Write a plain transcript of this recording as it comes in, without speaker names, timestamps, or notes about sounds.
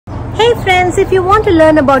Hey friends, if you want to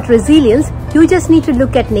learn about resilience, you just need to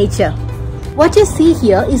look at nature. What you see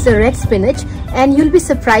here is the red spinach, and you'll be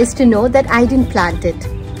surprised to know that I didn't plant it.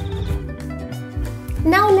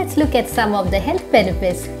 Now let's look at some of the health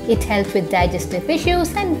benefits. It helps with digestive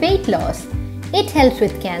issues and weight loss. It helps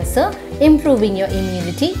with cancer, improving your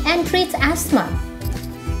immunity, and treats asthma.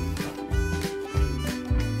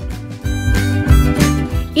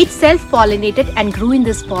 It self-pollinated and grew in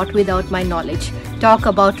this pot without my knowledge. Talk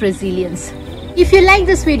about resilience. If you like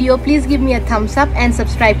this video, please give me a thumbs up and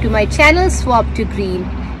subscribe to my channel Swap to Green.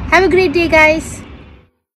 Have a great day, guys.